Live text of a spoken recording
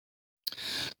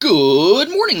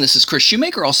Good morning, this is Chris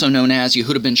Shoemaker, also known as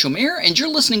Yehuda Ben Shomer, and you're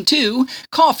listening to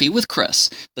Coffee with Chris,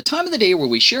 the time of the day where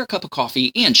we share a cup of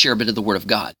coffee and share a bit of the Word of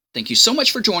God. Thank you so much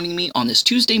for joining me on this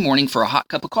Tuesday morning for a hot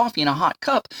cup of coffee and a hot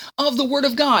cup of the Word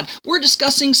of God. We're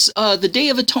discussing the Day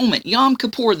of Atonement, Yom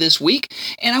Kippur, this week,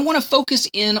 and I want to focus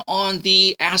in on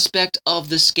the aspect of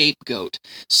the scapegoat.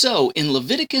 So, in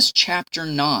Leviticus chapter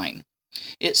 9,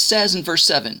 it says in verse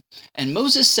 7, "And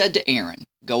Moses said to Aaron,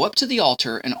 Go up to the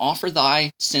altar and offer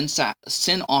thy sin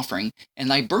offering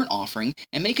and thy burnt offering,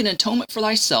 and make an atonement for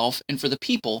thyself and for the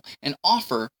people, and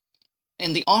offer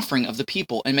and the offering of the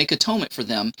people, and make atonement for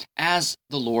them, as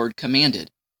the Lord commanded.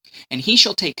 And he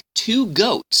shall take 2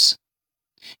 goats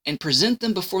and present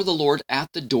them before the Lord at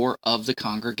the door of the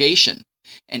congregation.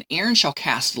 And Aaron shall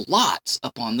cast lots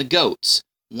upon the goats,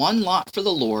 one lot for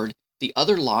the Lord, the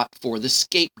other lot for the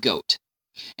scapegoat.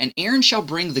 And Aaron shall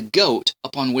bring the goat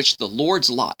upon which the Lord's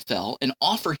lot fell, and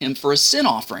offer him for a sin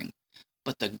offering.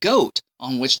 But the goat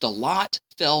on which the lot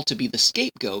fell to be the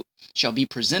scapegoat shall be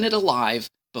presented alive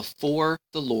before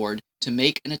the Lord, to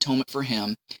make an atonement for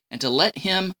him, and to let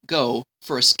him go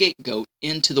for a scapegoat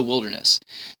into the wilderness."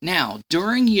 Now,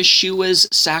 during Yeshua's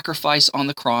sacrifice on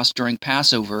the cross during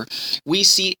Passover, we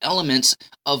see elements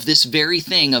of this very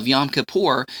thing of Yom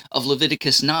Kippur, of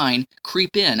Leviticus 9,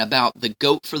 creep in about the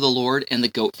goat for the Lord and the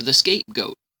goat for the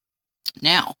scapegoat.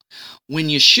 Now, when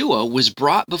Yeshua was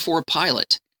brought before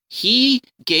Pilate, he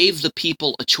gave the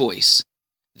people a choice.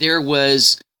 There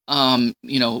was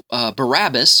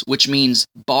Barabbas, which means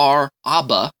Bar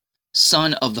Abba,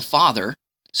 son of the Father.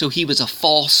 So he was a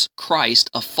false Christ,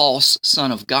 a false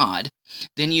son of God.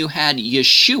 Then you had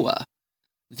Yeshua,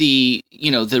 the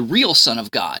real son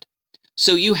of God.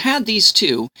 So you had these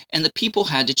two, and the people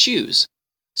had to choose.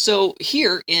 So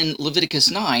here in Leviticus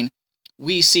 9,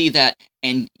 we see that,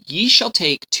 "And ye shall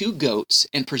take 2 goats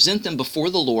and present them before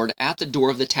the Lord at the door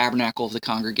of the tabernacle of the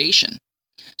congregation."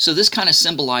 So this kind of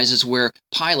symbolizes where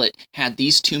Pilate had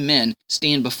these 2 men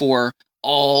stand before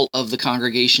all of the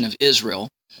congregation of Israel,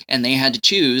 and they had to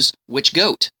choose which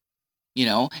goat,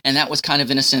 and that was kind of,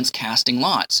 in a sense, casting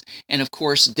lots. And of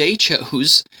course, they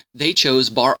chose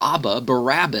Bar Abba,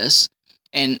 Barabbas,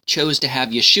 and chose to have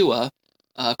Yeshua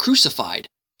crucified.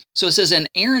 So it says, "And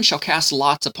Aaron shall cast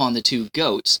lots upon the 2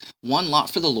 goats, one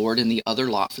lot for the Lord and the other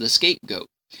lot for the scapegoat.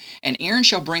 And Aaron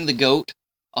shall bring the goat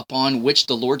upon which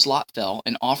the Lord's lot fell,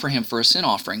 and offer him for a sin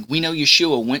offering." We know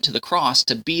Yeshua went to the cross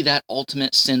to be that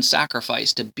ultimate sin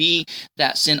sacrifice, to be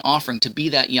that sin offering, to be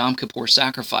that Yom Kippur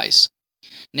sacrifice.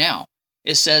 Now,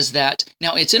 it says that,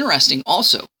 now it's interesting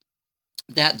also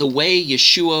that the way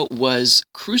Yeshua was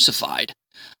crucified,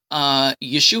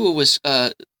 Yeshua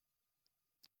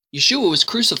was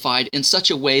crucified in such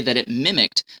a way that it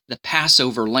mimicked the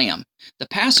Passover lamb. The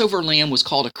Passover lamb was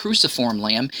called a cruciform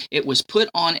lamb. It was put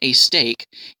on a stake,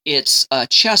 its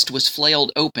chest was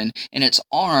flailed open, and its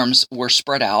arms were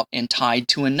spread out and tied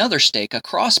to another stake, a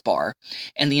crossbar,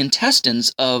 and the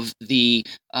intestines of the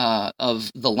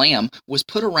lamb was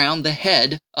put around the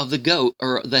head of the goat,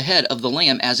 or the head of the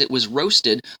lamb, as it was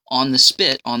roasted on the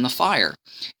spit on the fire.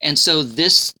 And so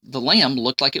the lamb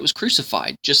looked like it was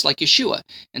crucified, just like Yeshua.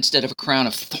 Instead of a crown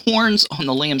of thorns on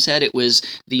the lamb's head, it was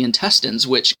the intestines,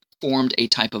 which formed a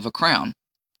type of a crown,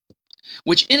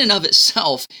 which in and of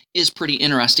itself is pretty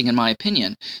interesting in my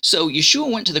opinion. So Yeshua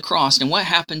went to the cross, and what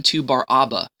happened to Bar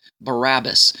Abba,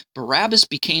 Barabbas? Barabbas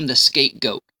became the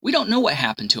scapegoat. We don't know what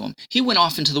happened to him. He went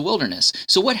off into the wilderness.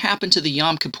 So what happened to the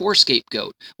Yom Kippur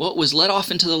scapegoat? Well, it was let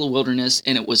off into the wilderness,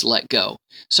 and it was let go.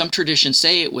 Some traditions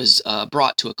say it was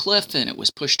brought to a cliff, and it was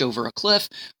pushed over a cliff,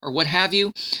 or what have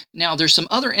you. Now, there's some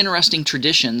other interesting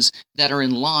traditions that are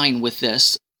in line with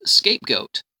this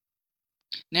scapegoat.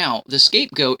 Now, the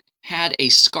scapegoat had a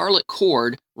scarlet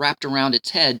cord wrapped around its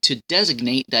head to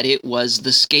designate that it was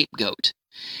the scapegoat.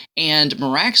 And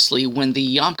miraculously, when the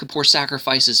Yom Kippur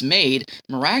sacrifice is made,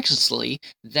 miraculously,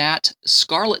 that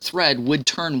scarlet thread would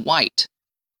turn white.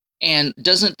 And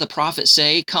doesn't the prophet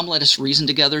say, "Come, let us reason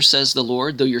together, says the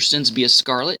Lord, though your sins be as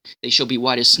scarlet, they shall be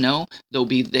white as snow, though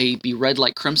they be red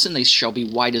like crimson, they shall be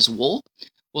white as wool"?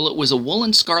 Well, it was a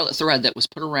woolen scarlet thread that was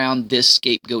put around this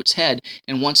scapegoat's head,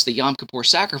 and once the Yom Kippur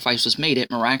sacrifice was made, it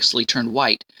miraculously turned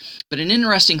white. But an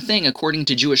interesting thing, according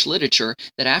to Jewish literature,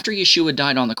 that after Yeshua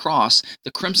died on the cross,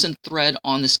 the crimson thread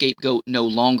on the scapegoat no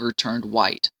longer turned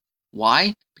white.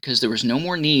 Why? Because there was no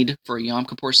more need for a Yom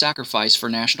Kippur sacrifice for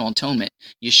national atonement.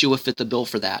 Yeshua fit the bill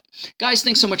for that. Guys,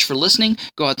 thanks so much for listening.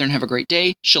 Go out there and have a great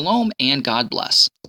day. Shalom, and God bless.